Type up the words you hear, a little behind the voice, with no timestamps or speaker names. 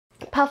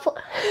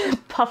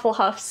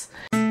Hufflepuffs.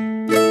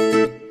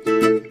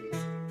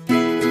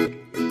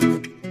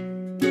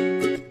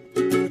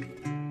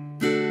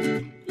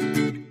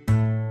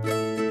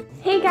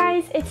 Hey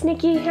guys, it's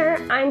Nikki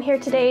here. I'm here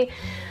today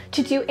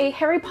to do a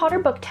Harry Potter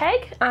book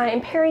tag. I'm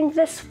pairing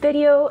this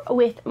video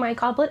with my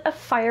Goblet of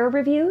Fire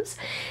reviews,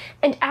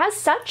 and as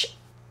such,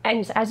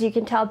 and as you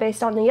can tell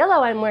based on the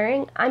yellow I'm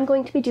wearing, I'm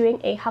going to be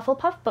doing a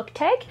Hufflepuff book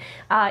tag.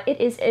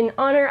 It is in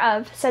honor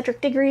of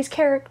Cedric Diggory's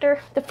character.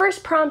 The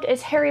first prompt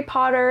is Harry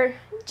Potter,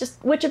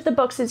 just which of the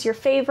books is your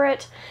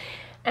favorite?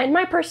 And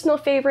my personal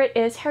favorite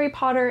is Harry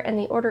Potter and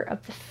the Order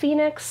of the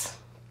Phoenix.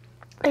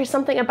 There's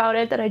something about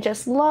it that I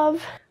just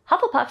love.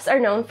 Hufflepuffs are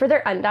known for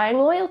their undying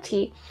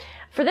loyalty.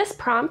 For this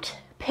prompt,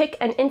 pick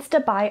an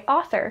insta-buy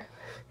author.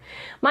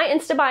 My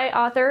insta-buy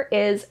author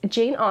is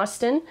Jane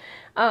Austen.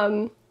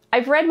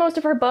 I've read most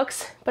of her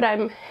books, but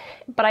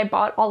I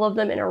bought all of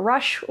them in a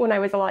rush when I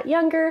was a lot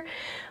younger.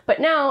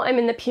 But now I'm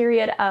in the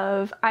period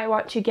of I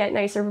want to get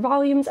nicer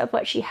volumes of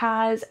what she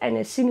has, and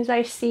as soon as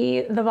I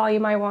see the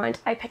volume I want,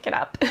 I pick it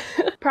up.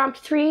 Prompt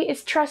 3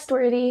 is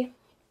Trustworthy.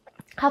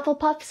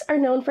 Hufflepuffs are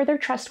known for their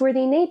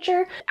trustworthy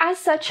nature. As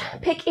such,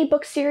 pick a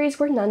book series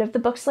where none of the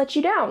books let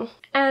you down.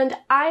 And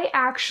I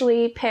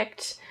actually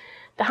picked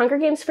The Hunger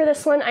Games for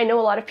this one. I know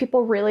a lot of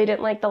people really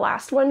didn't like the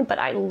last one, but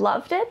I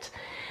loved it.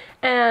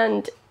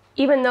 And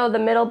even though the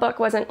middle book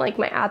wasn't like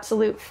my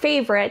absolute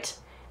favorite,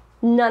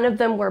 none of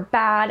them were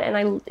bad, and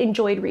I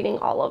enjoyed reading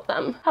all of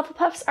them.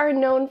 Hufflepuffs are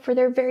known for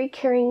their very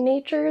caring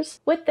natures.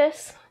 With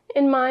this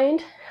in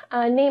mind,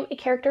 name a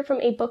character from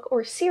a book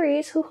or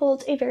series who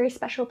holds a very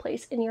special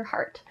place in your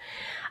heart.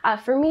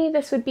 For me,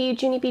 this would be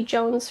Ginny B.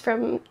 Jones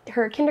from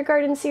her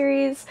kindergarten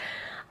series.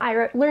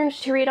 I learned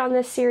to read on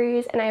this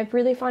series, and I have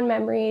really fond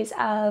memories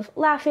of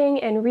laughing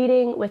and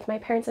reading with my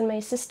parents and my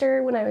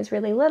sister when I was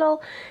really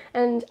little,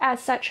 and as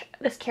such,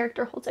 this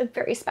character holds a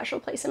very special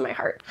place in my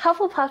heart.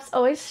 Hufflepuffs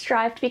always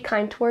strive to be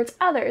kind towards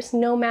others,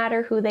 no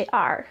matter who they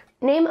are.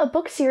 Name a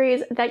book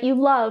series that you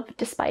love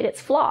despite its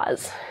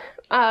flaws.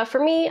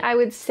 For me, I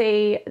would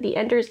say the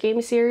Ender's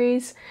Game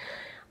series.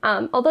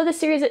 Although the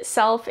series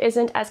itself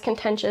isn't as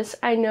contentious,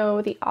 I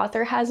know the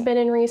author has been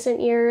in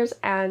recent years,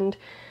 and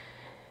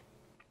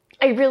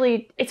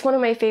it's one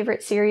of my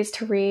favorite series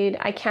to read.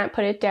 I can't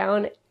put it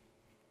down,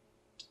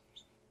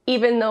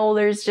 even though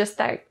there's just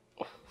that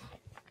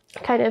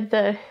kind of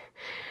the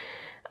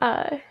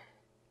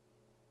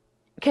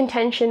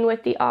contention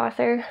with the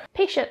author.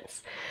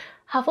 Patience.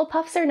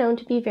 Hufflepuffs are known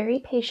to be very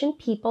patient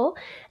people,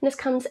 and this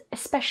comes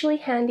especially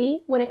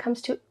handy when it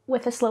comes to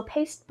with a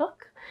slow-paced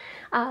book.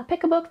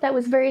 Pick a book that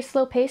was very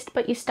slow-paced,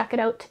 but you stuck it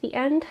out to the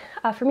end.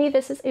 For me,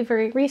 this is a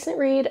very recent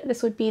read.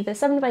 This would be the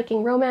 7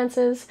 Viking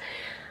Romances.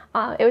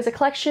 It was a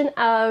collection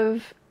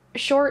of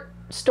short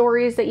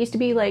stories that used to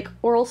be like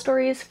oral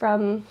stories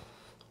from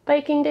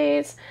Viking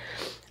days.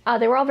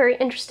 They were all very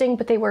interesting,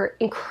 but they were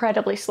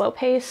incredibly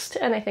slow-paced,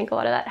 and I think a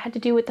lot of that had to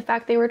do with the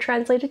fact they were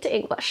translated to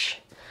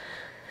English.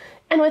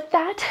 And with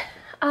that,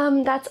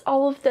 that's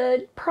all of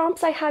the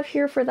prompts I have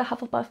here for the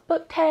Hufflepuff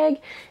book tag.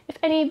 If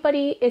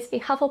anybody is a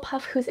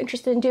Hufflepuff who's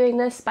interested in doing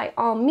this, by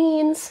all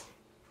means,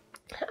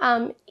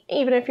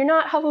 even if you're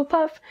not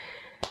Hufflepuff,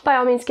 by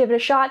all means give it a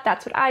shot.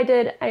 That's what I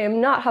did. I am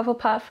not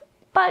Hufflepuff,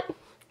 but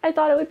I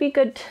thought it would be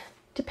good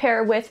to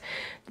pair with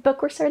the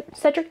book where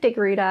Cedric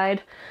Diggory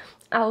died.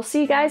 I will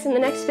see you guys in the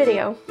next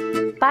video.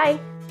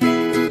 Bye!